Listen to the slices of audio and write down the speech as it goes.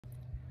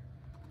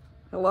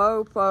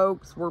Hello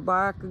folks, we're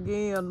back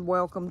again.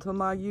 Welcome to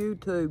my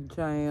YouTube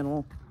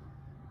channel.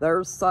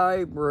 There's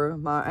Sabra.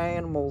 My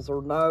animals are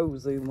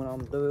nosy when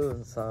I'm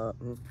doing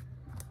something.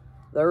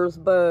 There's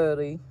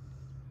Buddy.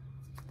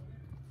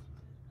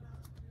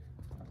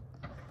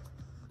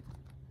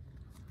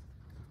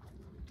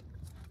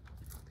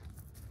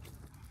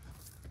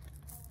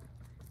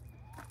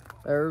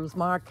 There's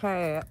my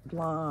cat,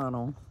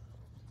 Lionel.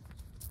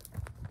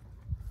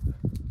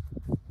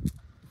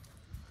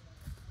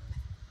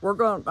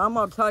 I'm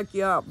gonna take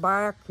you out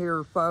back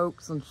here,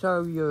 folks, and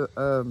show you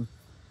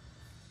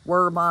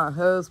where my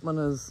husband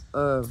is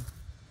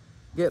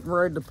getting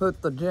ready to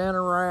put the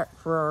Generac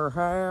for our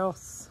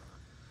house.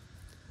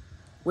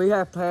 We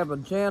have to have a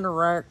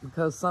Generac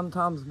because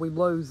sometimes we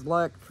lose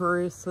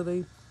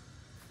electricity.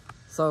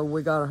 So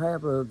we gotta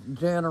have a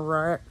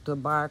Generac to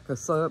back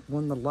us up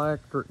when the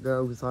electric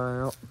goes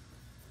out.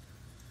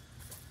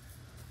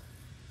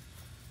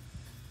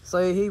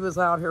 See, he was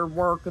out here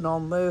working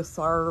on this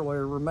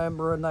earlier.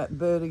 Remember in that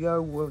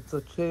video with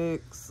the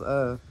chicks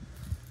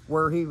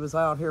where he was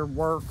out here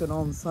working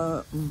on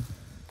something?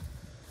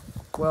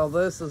 Well,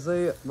 this is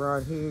it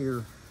right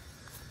here.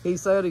 He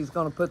said he's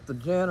gonna put the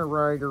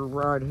generator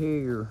right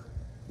here.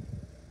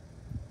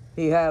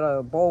 He had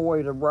a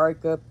boy to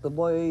rake up the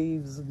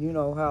leaves. You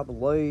know how the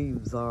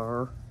leaves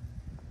are.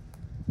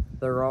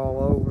 They're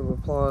all over the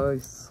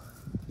place.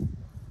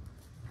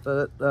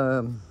 But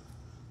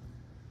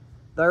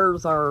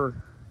there's our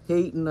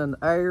heating and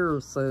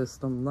air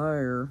system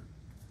there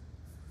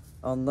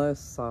on this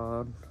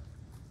side.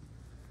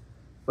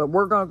 But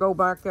we're gonna go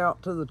back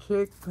out to the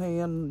chick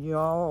pen,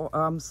 y'all.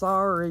 I'm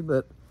sorry,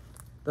 but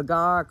the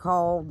guy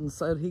called and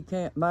said he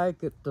can't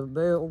make it to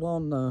build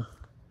on the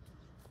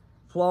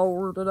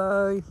floor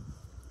today.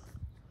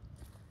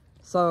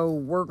 So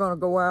we're gonna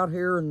go out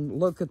here and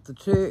look at the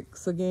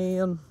chicks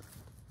again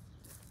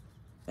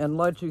and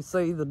let you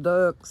see the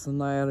ducks and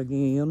that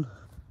again.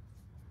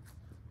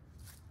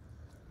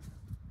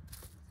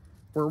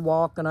 We're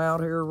walking out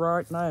here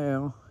right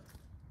now.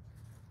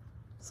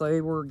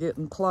 See, we're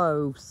getting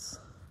close.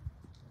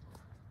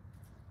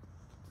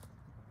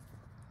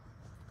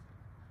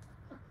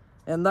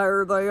 And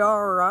there they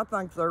are. I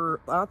think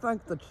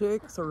the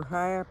chicks are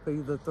happy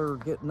that they're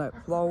getting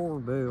that floor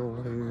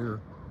built here.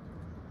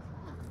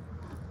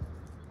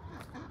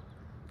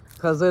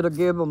 Cause it'll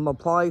give them a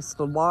place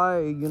to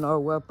lay, you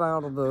know, up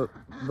out of the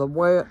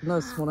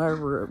wetness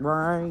whenever it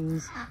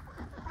rains.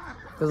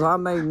 Cause I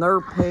mean,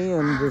 their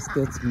pen just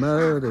gets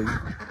muddy.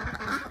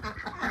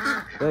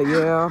 But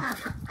yeah,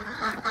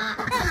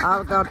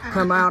 I've got to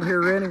come out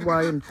here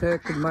anyway and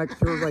check and make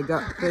sure they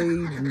got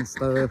feed and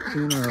stuff,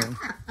 you know.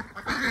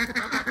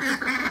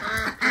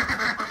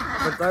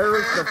 But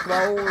there's the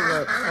floor of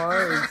that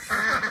place.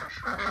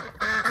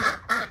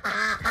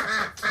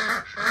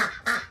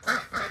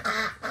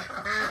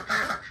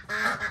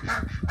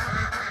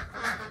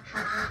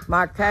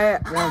 My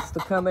cat wants to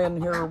come in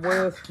here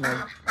with me.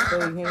 See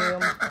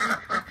him?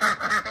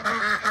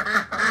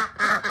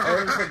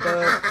 There's the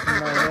ducks,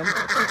 man.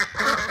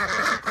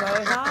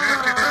 Say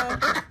hi.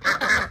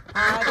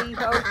 Heidi,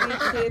 Hokey,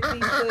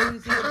 Tippy,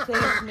 Susie,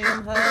 Tiffany,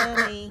 and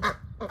Honey.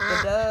 The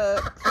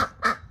ducks.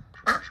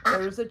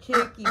 There's a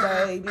chickie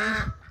baby.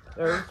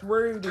 There's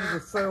Rudy,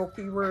 the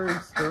silky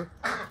rooster.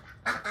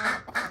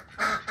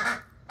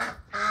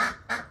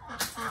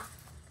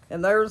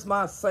 And there's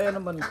my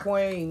cinnamon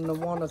queen, the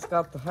one that's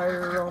got the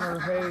hair on her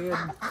head.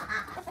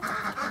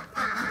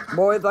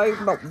 Boy, they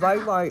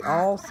lay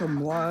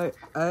awesome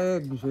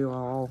eggs,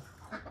 y'all.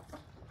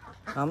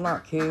 I'm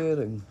not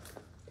kidding.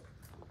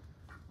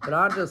 But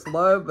I just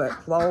love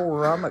that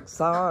floor. I'm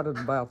excited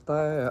about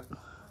that.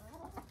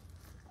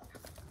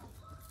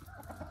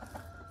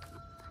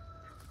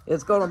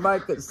 It's gonna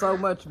make it so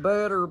much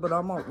better, but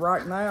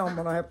right now I'm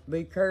gonna have to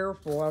be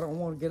careful. I don't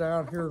want to get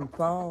out here and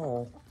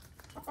fall.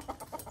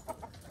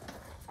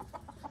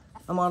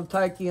 I'm gonna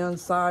take you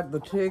inside the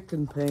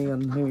chicken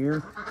pen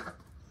here.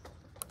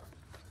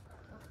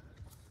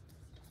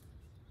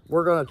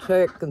 We're gonna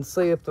check and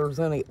see if there's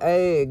any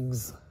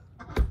eggs.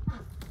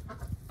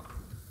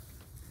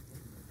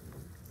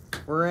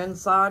 We're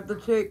inside the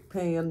chick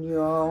pen,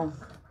 y'all.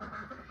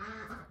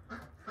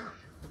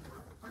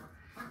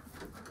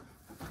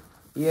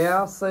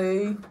 Yeah,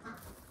 see?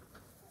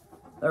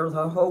 There's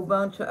a whole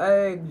bunch of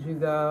eggs, you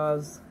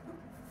guys.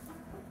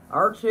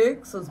 Our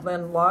chicks has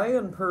been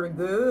laying pretty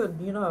good,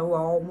 you know,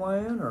 all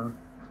winter.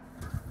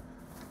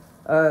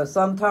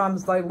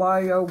 Sometimes they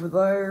lay over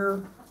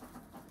there.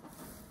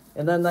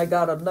 And then they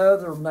got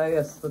another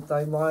nest that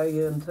they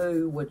lay in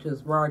too, which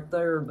is right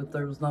there, but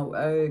there's no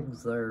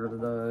eggs there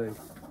today.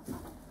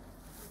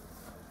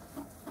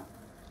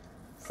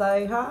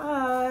 Say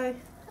hi.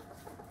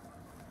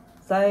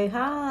 Say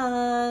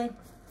hi.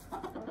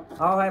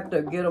 I'll have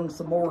to get them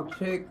some more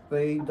chick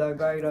feed.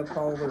 They've ate up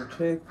all their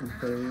chicken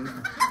feed.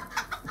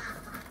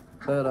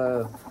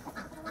 But,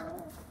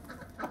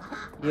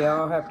 yeah,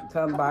 I'll have to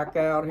come back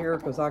out here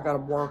because I got to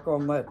work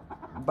on that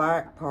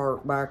back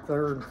part back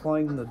there and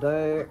clean the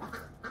deck.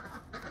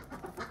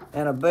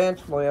 And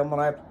eventually I'm going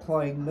to have to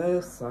clean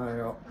this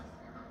out.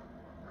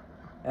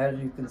 As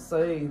you can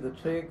see, the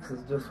chicks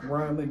has just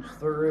rummaged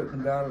through it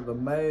and got it a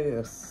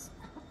mess.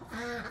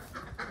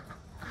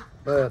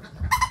 But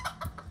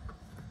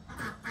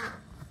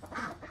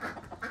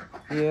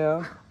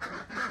yeah,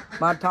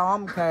 my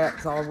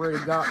tomcat's already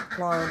got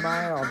flown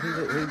out.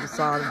 He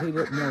decided he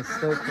didn't want to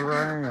stick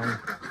around.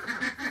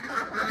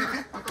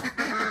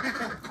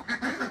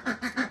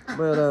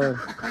 But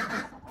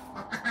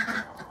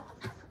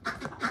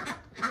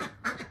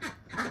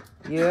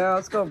yeah,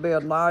 it's gonna be a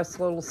nice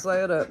little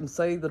setup. And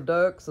see, the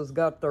ducks has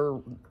got their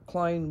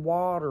clean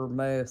water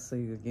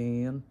messy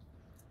again.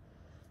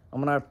 I'm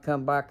gonna have to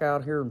come back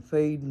out here and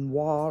feed and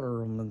water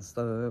them and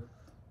stuff.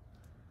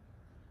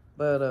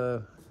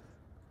 But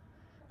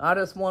I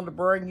just wanted to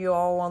bring you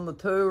all on the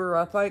tour.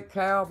 I think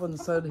Calvin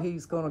said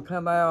he's gonna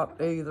come out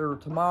either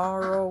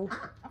tomorrow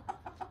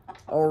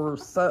or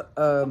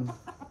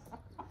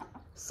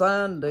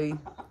Sunday.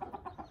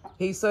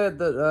 He said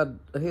that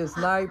his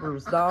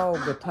neighbor's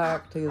dog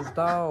attacked his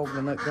dog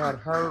and it got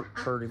hurt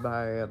pretty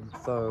bad.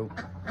 So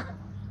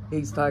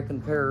he's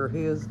taking care of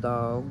his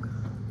dog.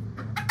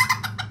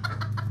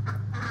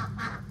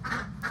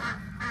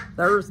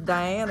 There's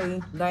Danny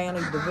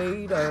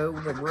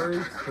DeVito, the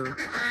rooster.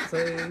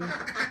 See?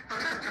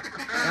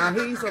 Now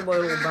he's a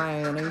little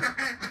Danny.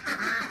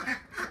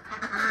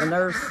 And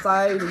there's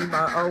Sadie,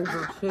 my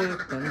older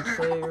chicken,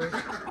 there.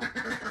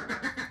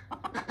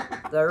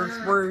 There's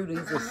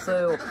Rudy's a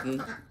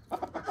Silky.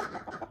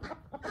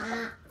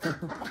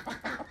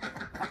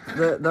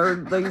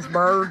 These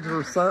birds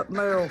are something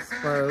else,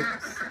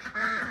 folks.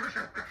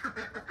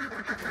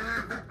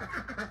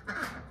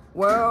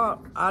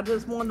 Well, I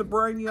just wanted to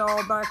bring you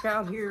all back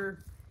out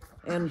here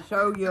and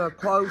show you a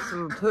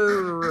closer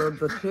tour of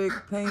the chick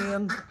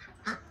pen,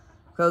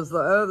 because the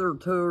other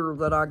tour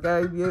that I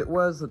gave you, it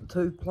wasn't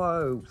too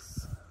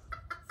close.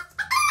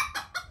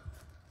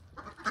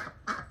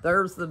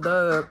 There's the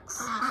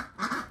ducks.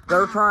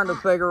 They're trying to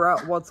figure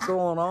out what's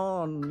going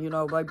on. You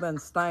know, they've been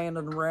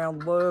standing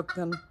around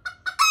looking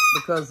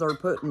because they're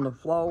putting the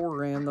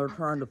floor in. They're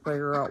trying to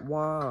figure out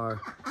why.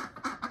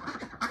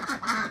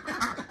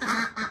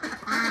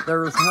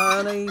 There's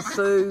Honey,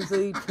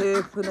 Susie,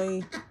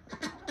 Tiffany,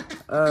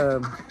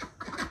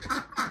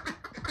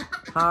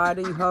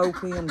 Heidi,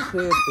 Hopi, and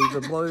Chippy,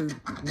 the blue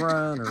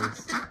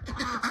runners.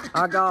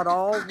 I got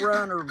all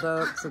runner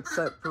ducks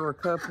except for a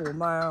couple of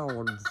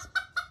mallards.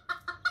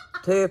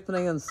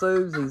 Tiffany and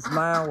Susie's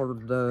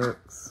mallard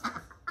ducks.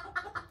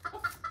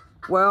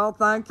 Well,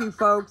 thank you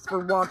folks for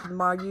watching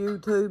my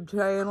YouTube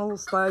channel.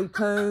 Stay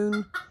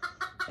tuned.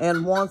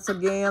 And once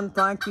again,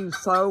 thank you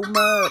so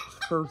much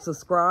for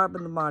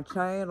subscribing to my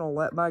channel.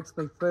 That makes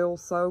me feel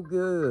so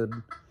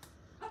good.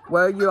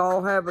 Well, you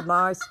all have a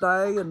nice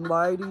day, and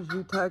ladies,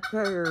 you take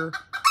care.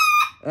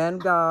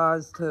 And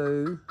guys,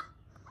 too.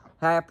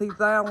 Happy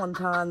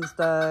Valentine's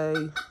Day.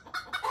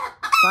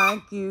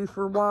 Thank you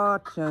for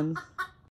watching.